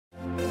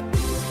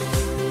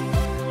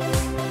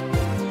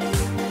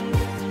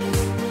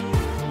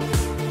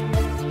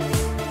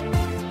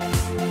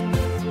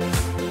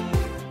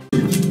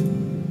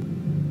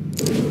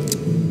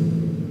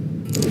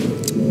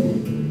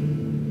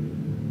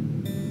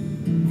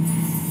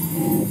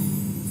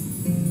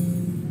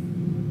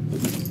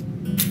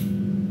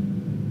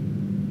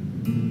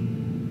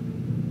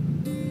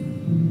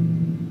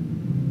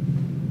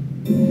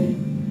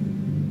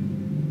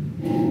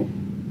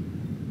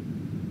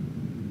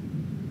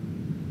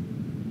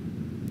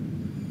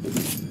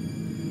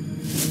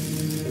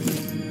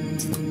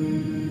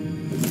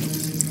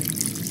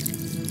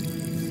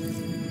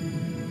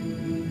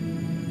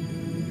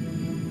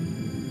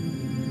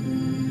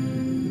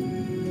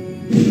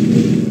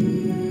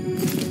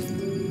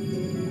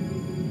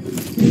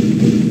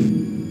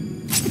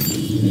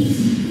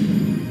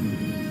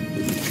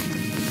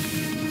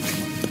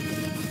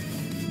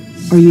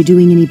Are you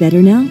doing any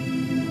better now?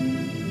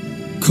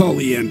 Call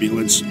the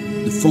ambulance.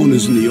 The phone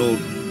is in the old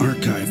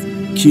archive.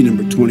 Key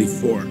number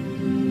 24.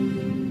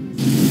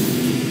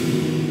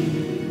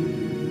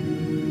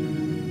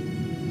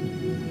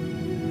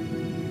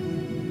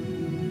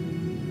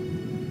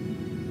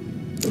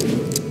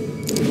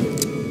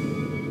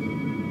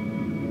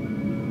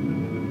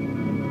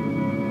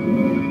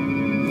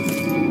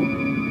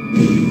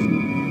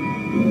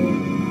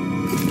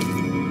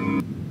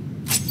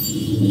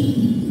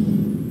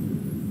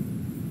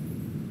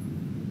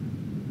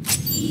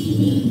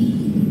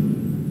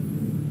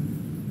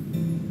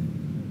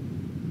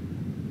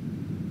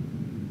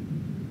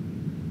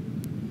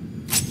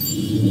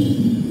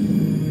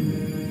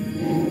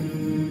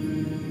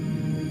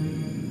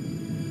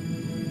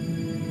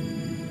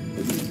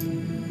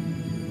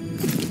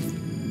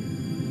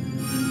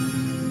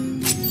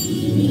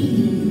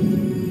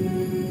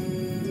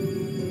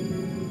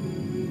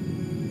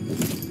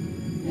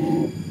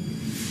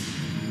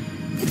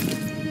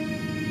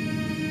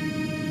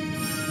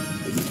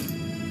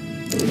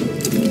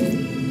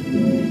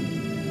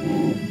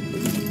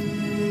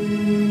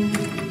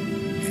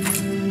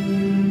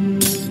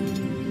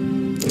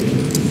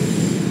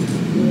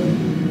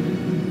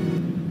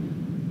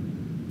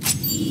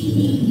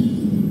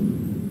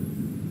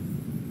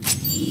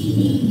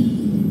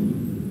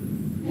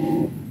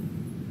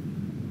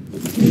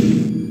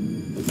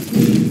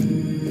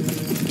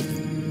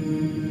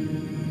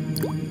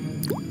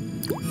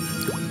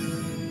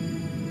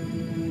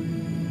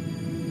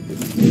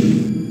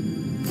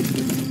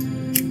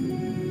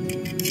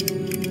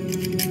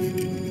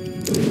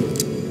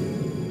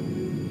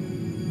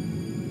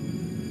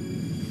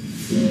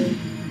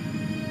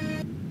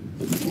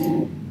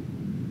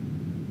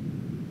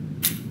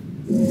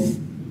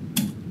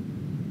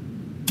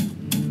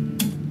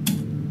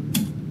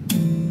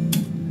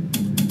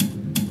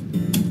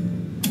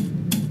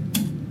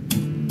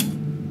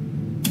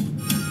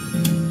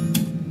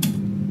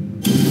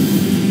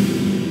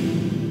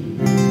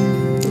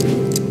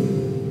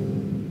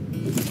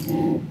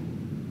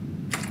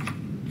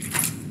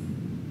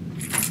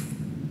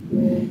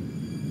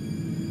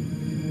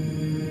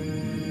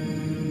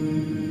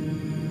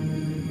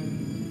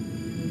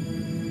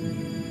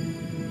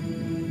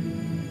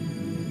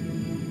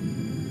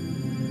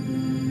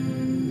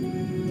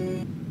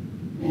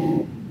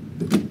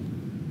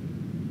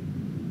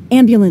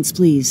 Ambulance,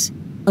 please.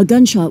 A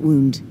gunshot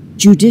wound.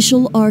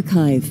 Judicial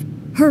Archive.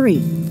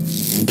 Hurry!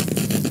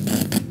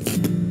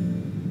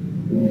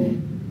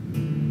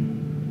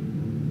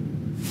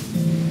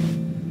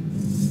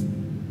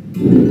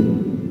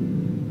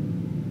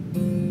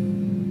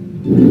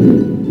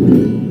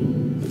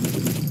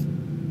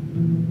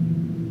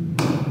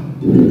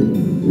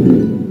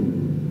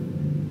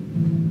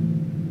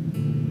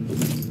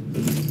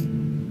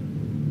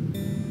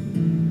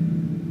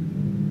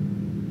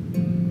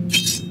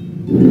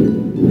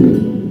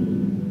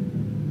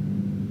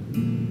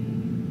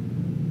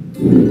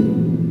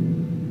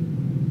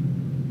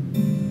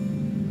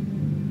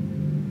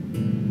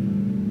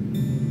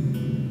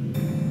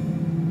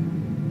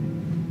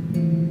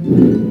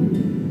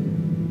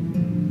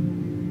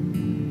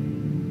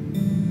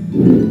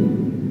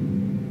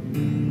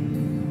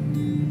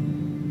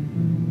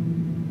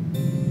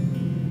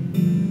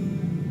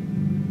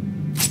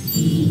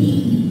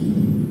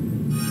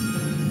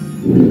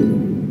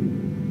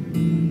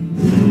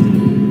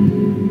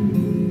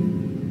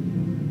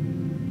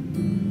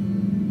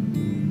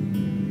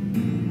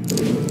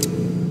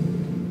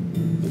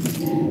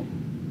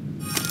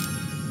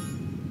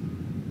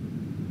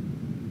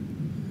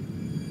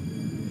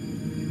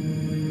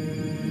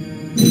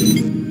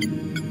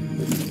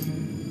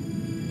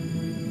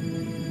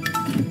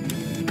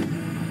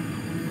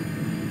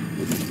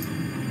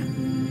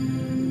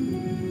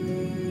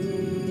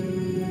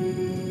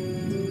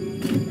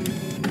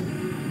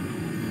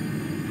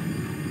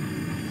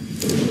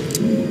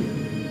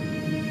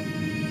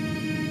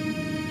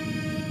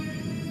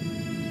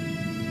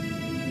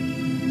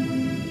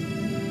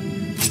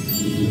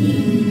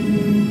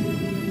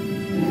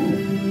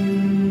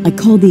 I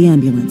called the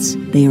ambulance.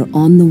 They are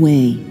on the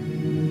way.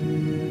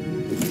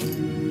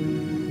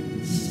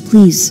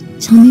 Please,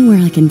 tell me where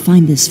I can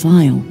find this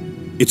file.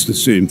 It's the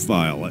same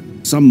file.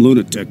 Some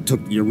lunatic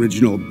took the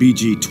original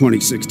BG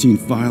 2016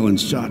 file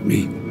and shot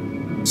me.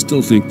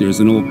 Still think there's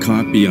an old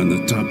copy on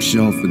the top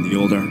shelf in the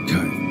old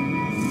archive.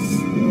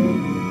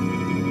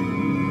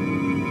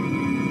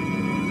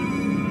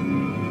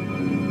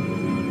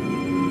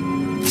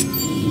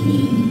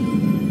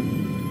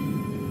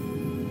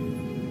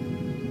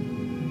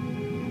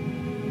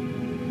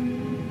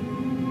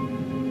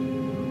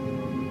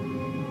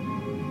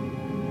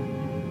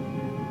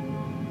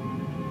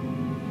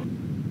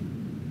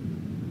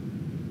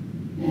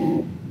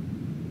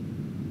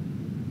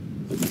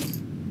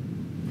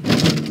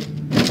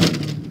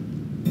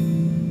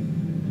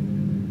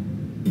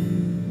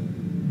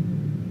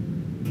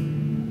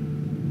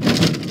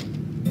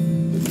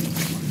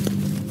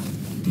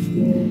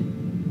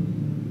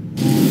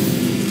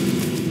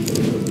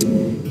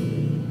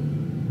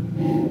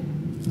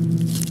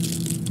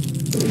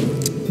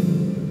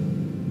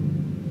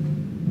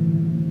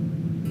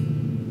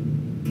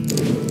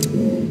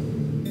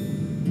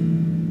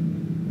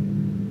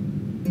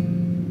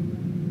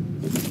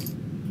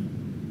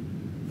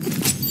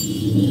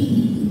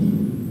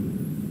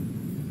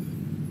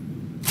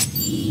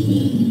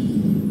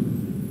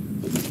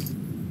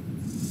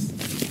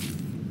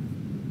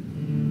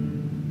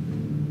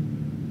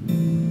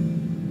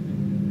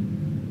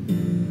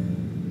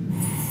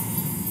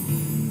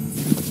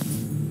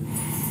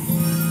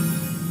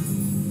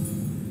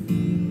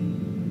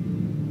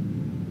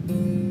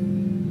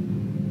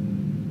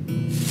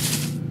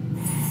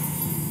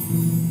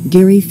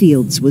 Gary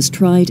Fields was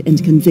tried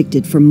and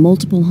convicted for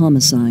multiple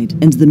homicide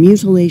and the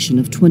mutilation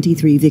of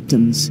 23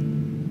 victims.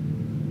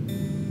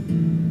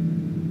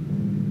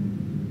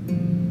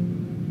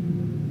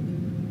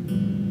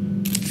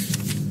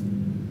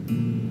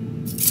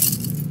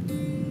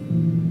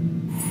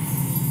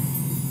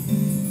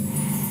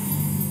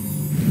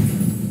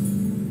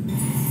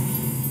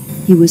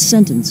 He was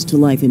sentenced to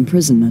life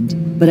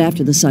imprisonment, but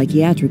after the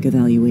psychiatric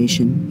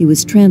evaluation, he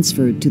was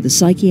transferred to the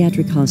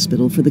psychiatric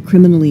hospital for the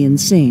criminally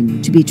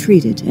insane to be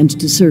treated and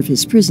to serve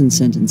his prison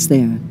sentence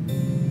there.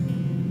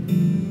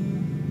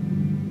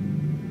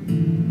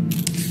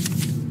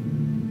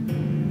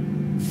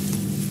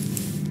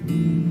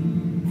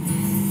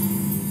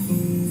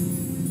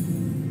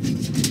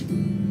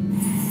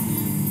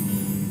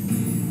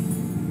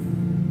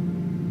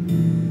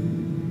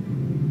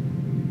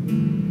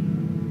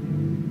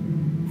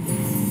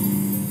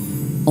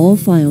 All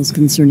files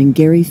concerning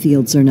Gary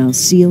Fields are now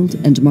sealed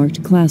and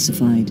marked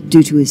classified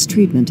due to his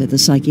treatment at the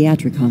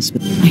psychiatric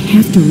hospital. I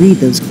have to read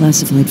those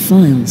classified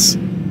files.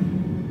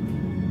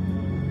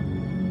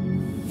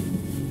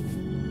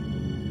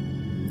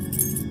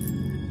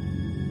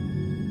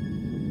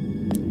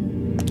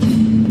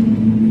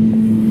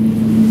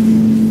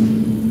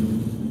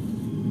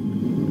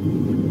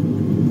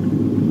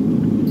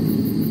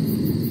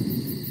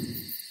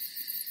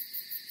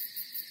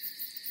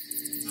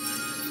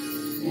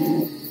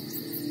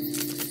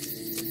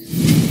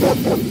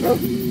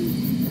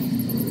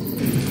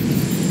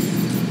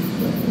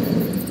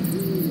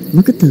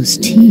 Look at those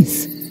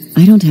teeth.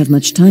 I don't have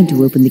much time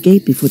to open the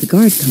gate before the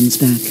guard comes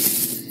back.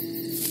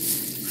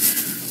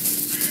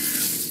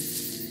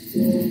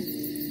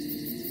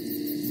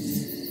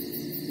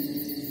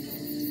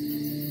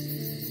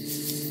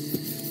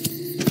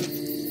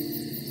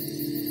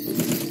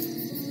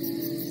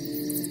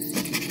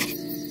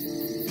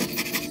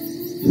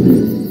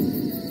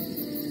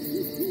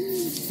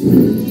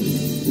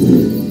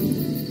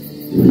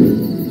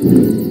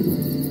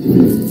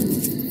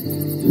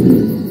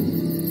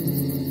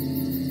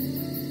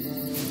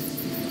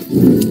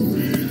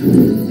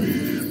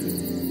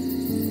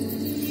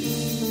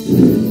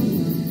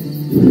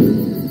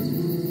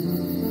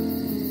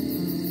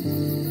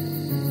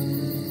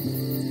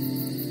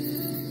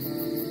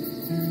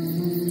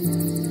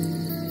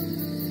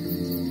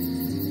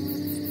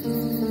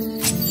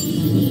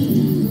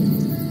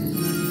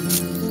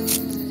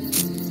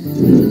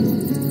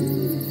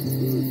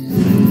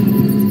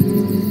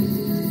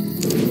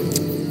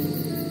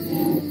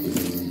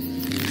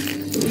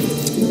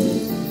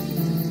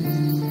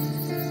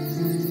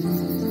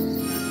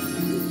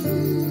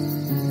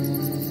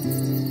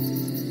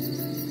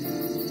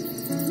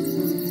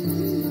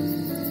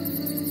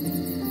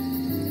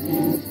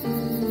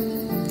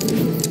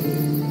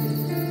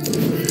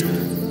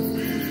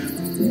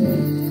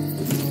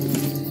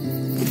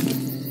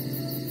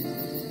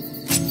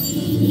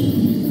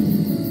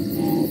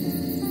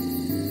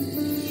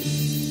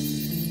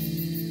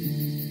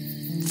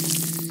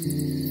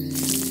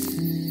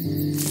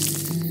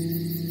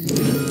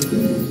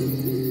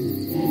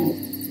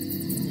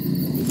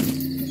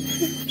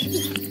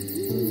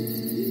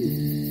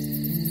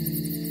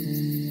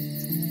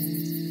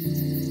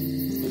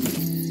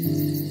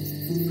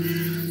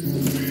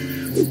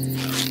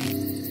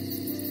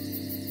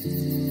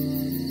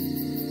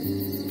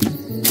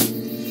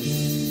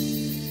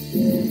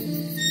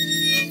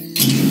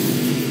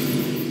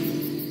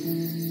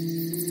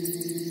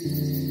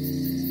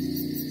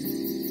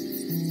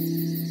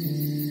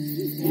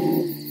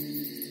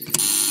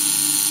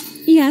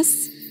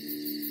 Yes?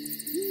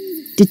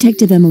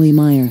 Detective Emily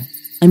Meyer.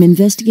 I'm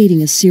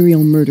investigating a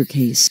serial murder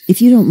case.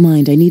 If you don't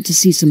mind, I need to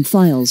see some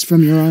files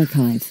from your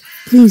archive.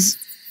 Please.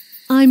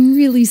 I'm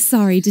really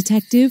sorry,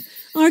 Detective.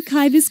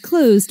 Archive is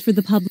closed for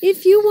the public.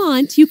 If you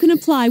want, you can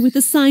apply with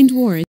a signed warrant.